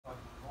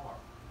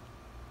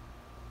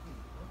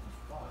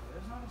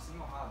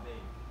single hot babe.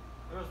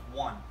 There was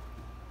one.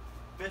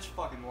 Bitch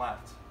fucking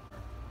left.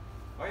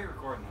 Why are you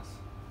recording this?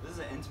 This is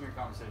an intimate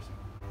conversation.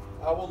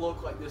 I will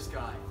look like this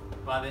guy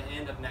by the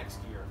end of next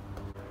year.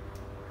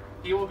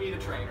 He will be the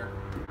trainer.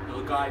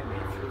 He'll guide me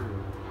through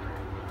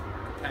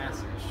the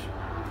passage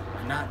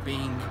of not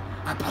being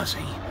a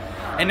pussy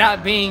and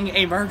not being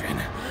a virgin.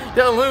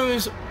 To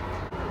lose.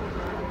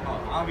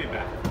 Oh, I'll be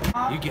back.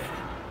 You get it.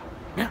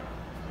 Yeah.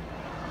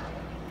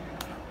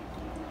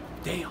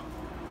 Damn.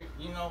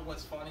 You know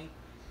what's funny?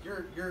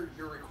 You're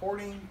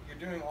recording, you're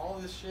doing all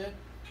this shit,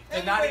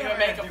 and not even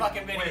make a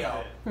fucking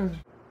video.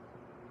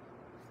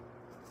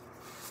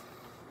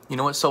 You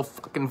know what's so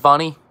fucking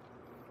funny?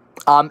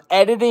 I'm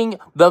editing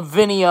the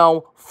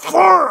video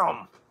for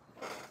him.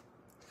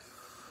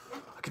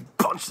 I could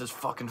punch this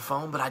fucking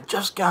phone, but I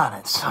just got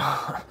it, so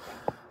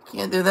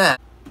can't do that.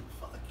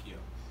 Fuck you.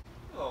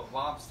 Little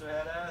lobster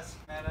head ass.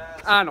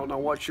 I don't know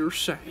what you're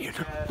saying.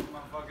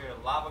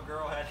 Motherfucker, lava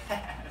girl head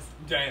ass.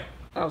 Damn.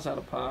 I was out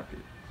of pocket.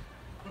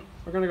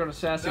 We're gonna go to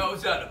Sassy. That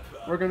was out of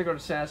pocket. We're gonna go to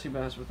Sassy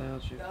Bass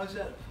without you. That was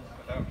out of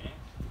pocket. Without me?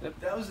 Yep.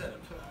 That was out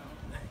of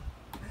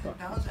pocket.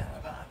 That was out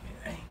of pocket.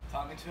 Hey,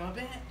 talking to a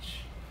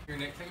bitch. Here,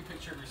 Nick, take a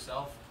picture of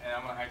yourself, and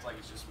I'm gonna act like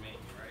it's just me. You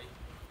ready?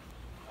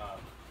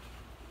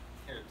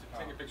 Here,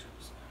 take a picture of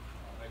yourself.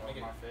 Like, make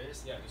it, my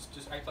face? Yeah,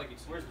 just act like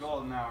it's. Where's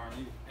Golden Hour?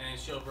 And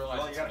she'll realize.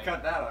 Well, you gotta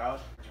cut that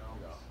out.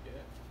 Yeah.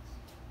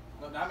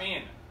 No, not me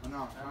in it. No,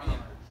 Not me in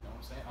it. You know what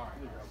I'm saying? All right.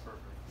 There you go,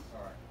 perfect.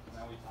 All right.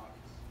 Now we talk.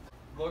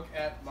 Look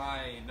at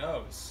my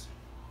nose.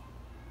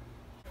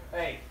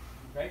 Hey,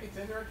 make a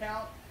Tinder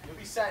account. You'll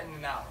be set in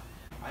an hour.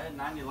 I had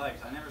 90 likes.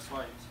 I never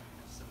swiped.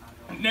 I said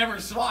 90 likes. Never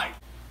swipe.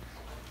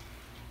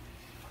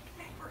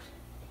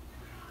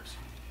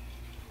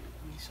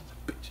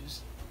 Bitches.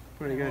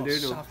 What are you gonna do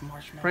to him?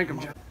 Prank him.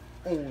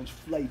 Orange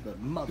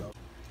flavored mother.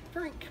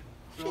 Drink.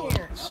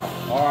 Cheers.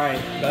 All right.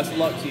 Best of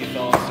luck to you,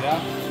 fellas.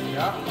 Yeah.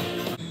 Yeah.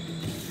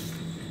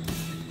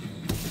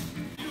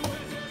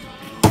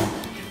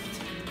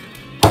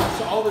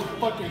 So all the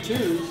fucking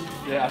twos.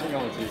 Yeah, I think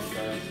only two.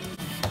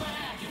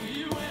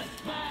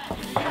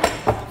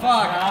 Fuck.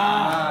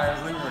 I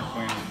was looking for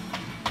Queen.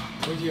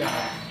 What'd you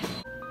have?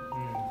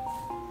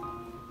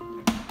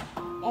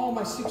 Oh,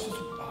 my six was.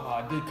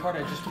 Oh, the card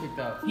I just picked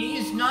up. He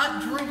is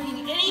not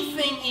drinking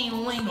anything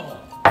illegal.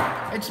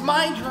 It's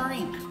my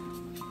drink.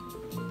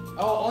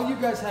 Oh, all you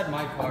guys had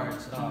my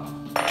cards. All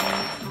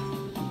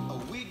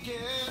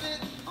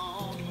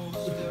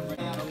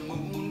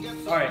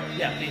right.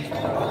 Yeah. Thanks.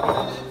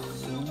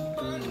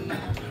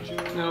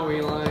 No,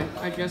 Eli.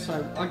 I guess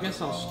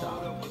I'll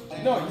stop.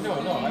 No.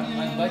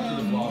 I'd like you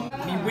to vlog.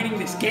 Me winning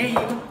this game.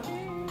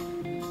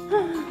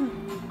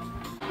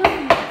 You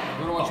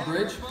wanna watch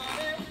Bridge?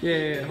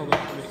 Yeah, hold on.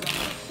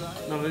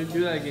 No, do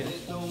that again.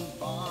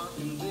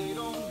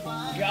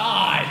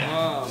 God!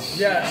 Oh,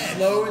 Yeah,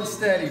 slow and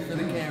steady for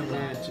the camera.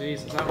 yeah,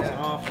 Jesus, that was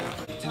awful.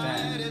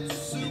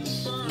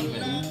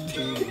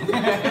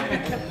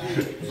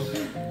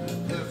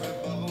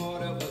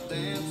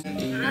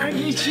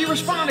 She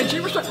responded.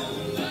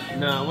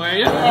 No,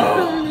 wait.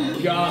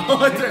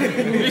 God.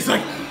 He's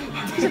like.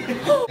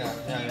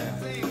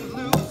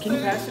 Can you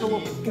pass it a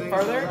little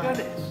further?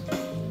 Goodness.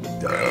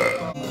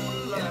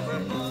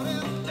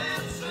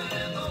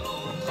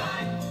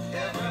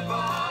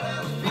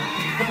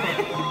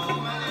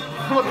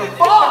 What the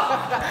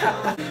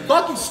fuck?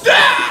 Fucking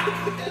stop!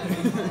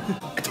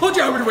 I told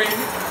you I would win.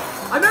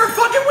 I never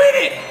fucking win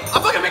it. I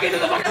fucking make it to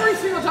the fucking every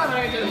single time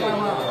I get to the final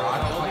round.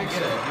 I don't fucking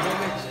get it.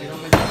 You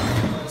don't mix it.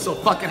 It's so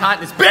fucking hot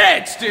in this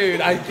bitch,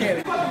 dude. I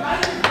can't.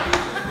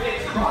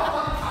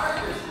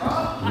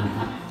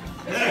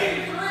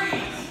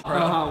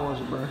 How hot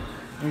was it, bro?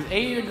 It was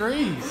 80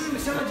 degrees.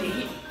 So much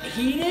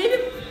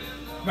heated?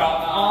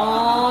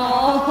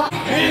 Oh.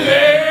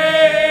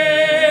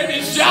 Let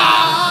it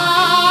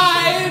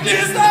shine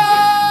just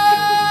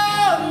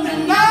on the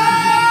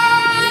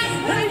night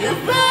and you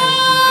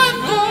find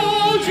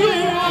those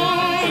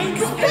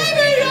dreams.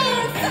 Baby,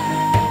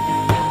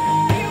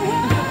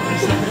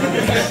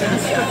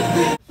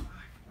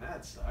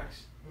 That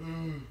sucks.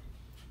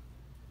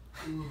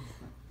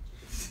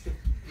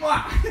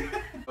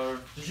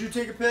 Did you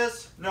take a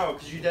piss? No,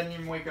 because you didn't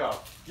even wake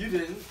up. You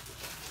didn't.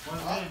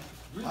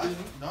 You didn't.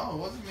 No, it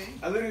wasn't me.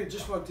 I literally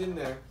just walked in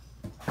there.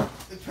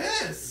 The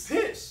piss.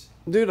 Piss.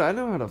 Dude, I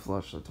know how to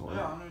flush the toilet.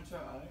 Yeah, I'm gonna try.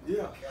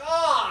 Yeah.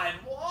 God,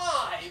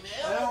 why,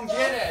 man? I don't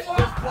get it.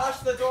 Just flush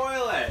the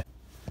toilet.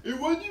 It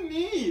wasn't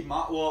me.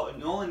 Well,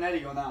 Nolan and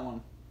Eddie on that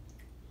one.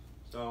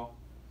 So.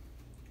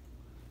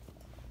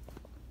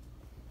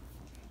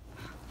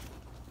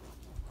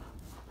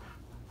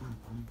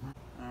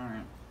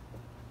 Alright.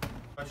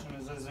 Question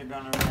is it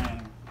gonna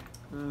rain?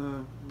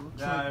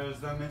 Yeah, it was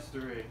the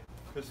mystery.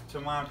 Because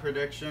to my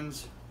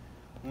predictions,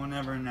 we'll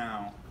never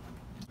know.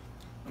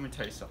 Let me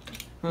tell you something.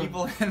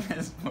 People in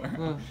this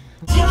world.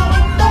 You're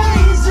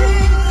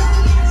amazing,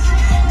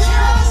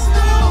 just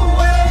the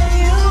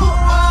way you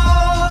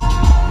are.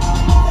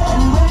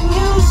 And when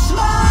you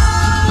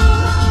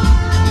smile,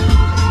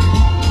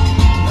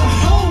 the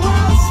whole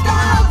world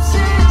stops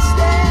and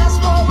stares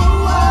for a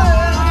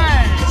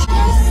while.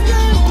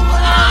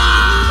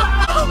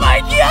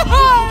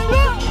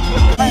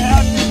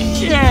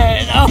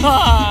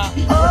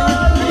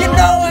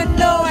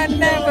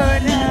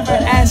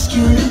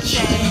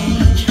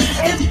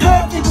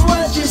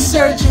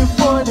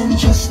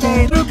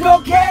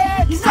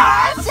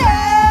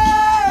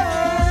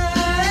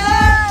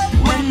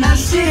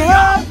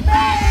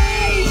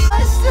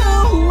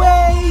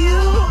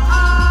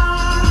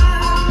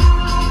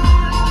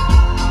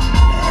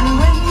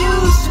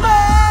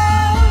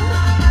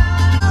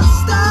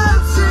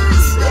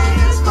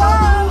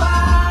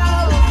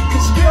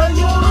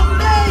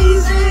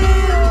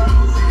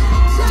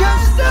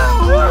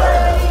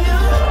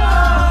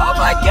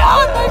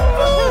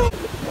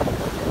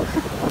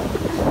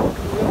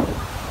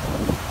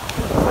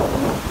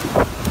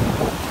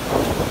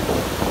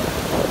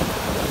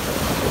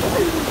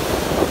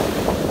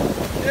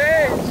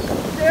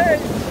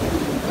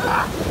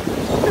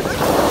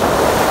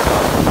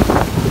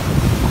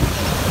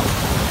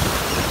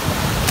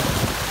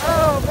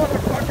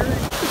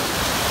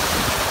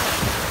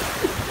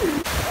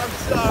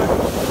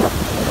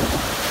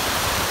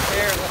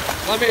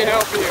 me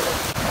help you.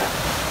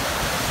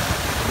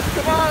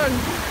 Come on.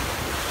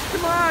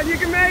 Come on, you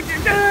can make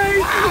it,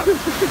 Gage!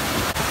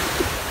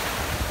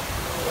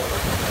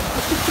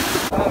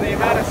 The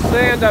amount of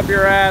sand up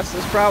your ass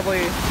is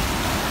probably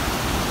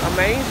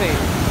amazing.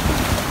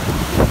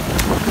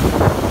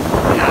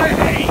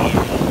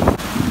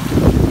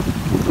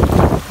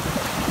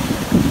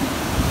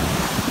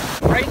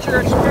 Rate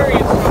your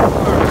experience so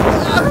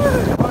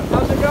far.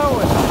 How's it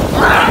going?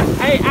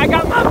 Hey, I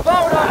got my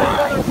boat on it,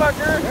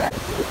 motherfucker!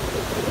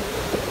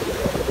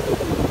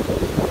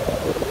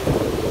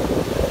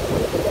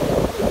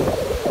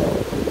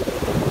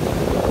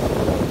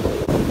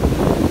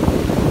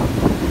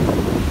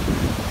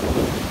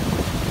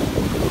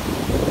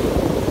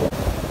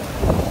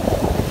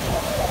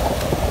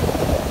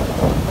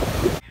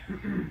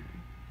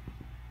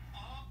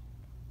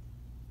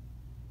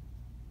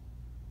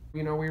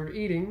 You know, we were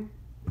eating,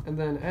 and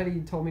then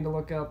Eddie told me to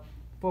look up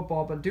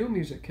football, but Doom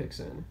music kicks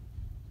in.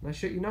 And I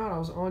shit you not, I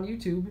was on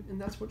YouTube, and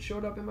that's what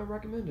showed up in my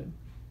recommended.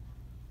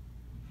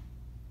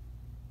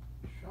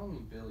 Show me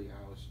Billy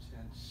Eilish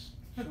tits.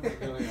 Show me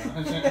Billy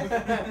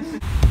Eilish.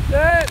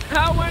 Dude,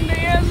 how windy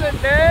is it,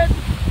 dude?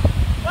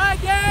 What,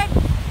 dude?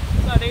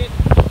 What's up, dude?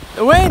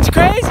 The wind's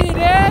crazy,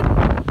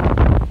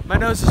 dude! My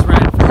nose is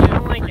red. I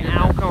don't like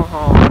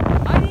alcohol.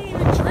 I didn't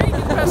even drink in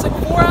the past like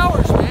 4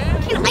 hours,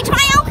 man. Can I try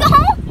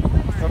alcohol?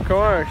 Of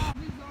course.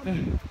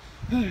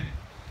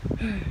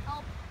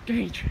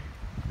 Gage.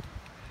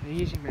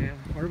 Easy, man.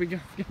 Where do we go?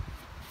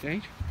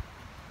 Gage?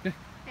 I'm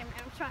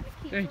trying to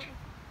keep Gage.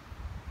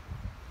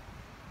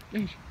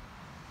 Gage.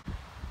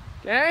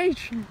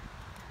 Gage!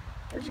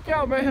 Where'd you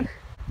go, man?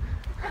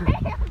 I'm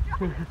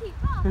trying to keep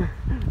up.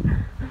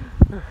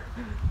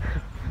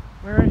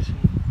 Where is he?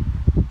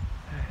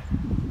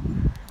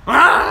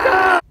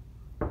 Ah!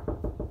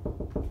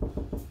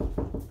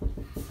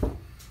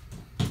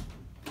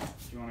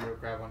 You want to go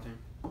grab one, team?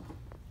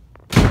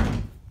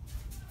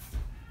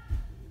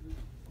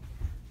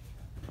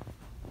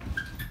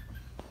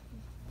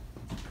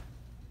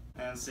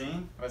 And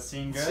scene? Was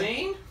scene good?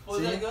 Scene?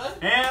 Was that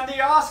good? And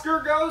the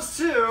Oscar goes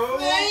to...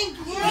 Thank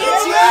you!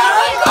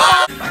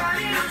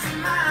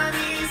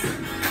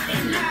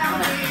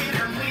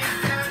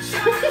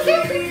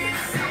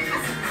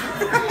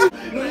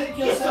 Make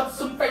yourself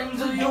some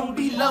friends or you'll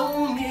be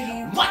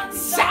lonely.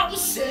 Once I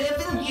was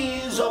 7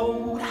 years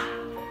old.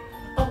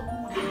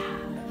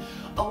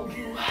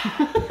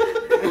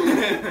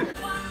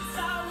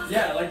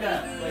 Yeah, like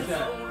that. Like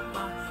that.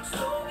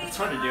 It's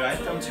hard to do. I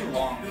film too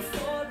long.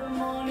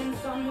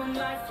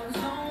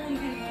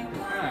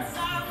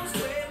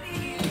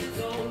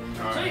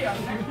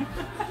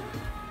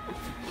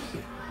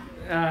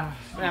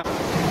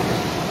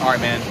 Alright,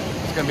 man.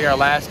 It's gonna be our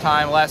last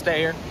day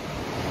here.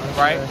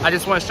 Right? I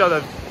just want to show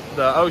the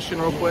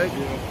ocean real quick.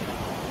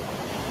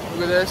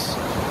 Look at this.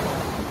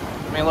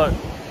 I mean, look.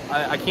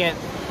 I can't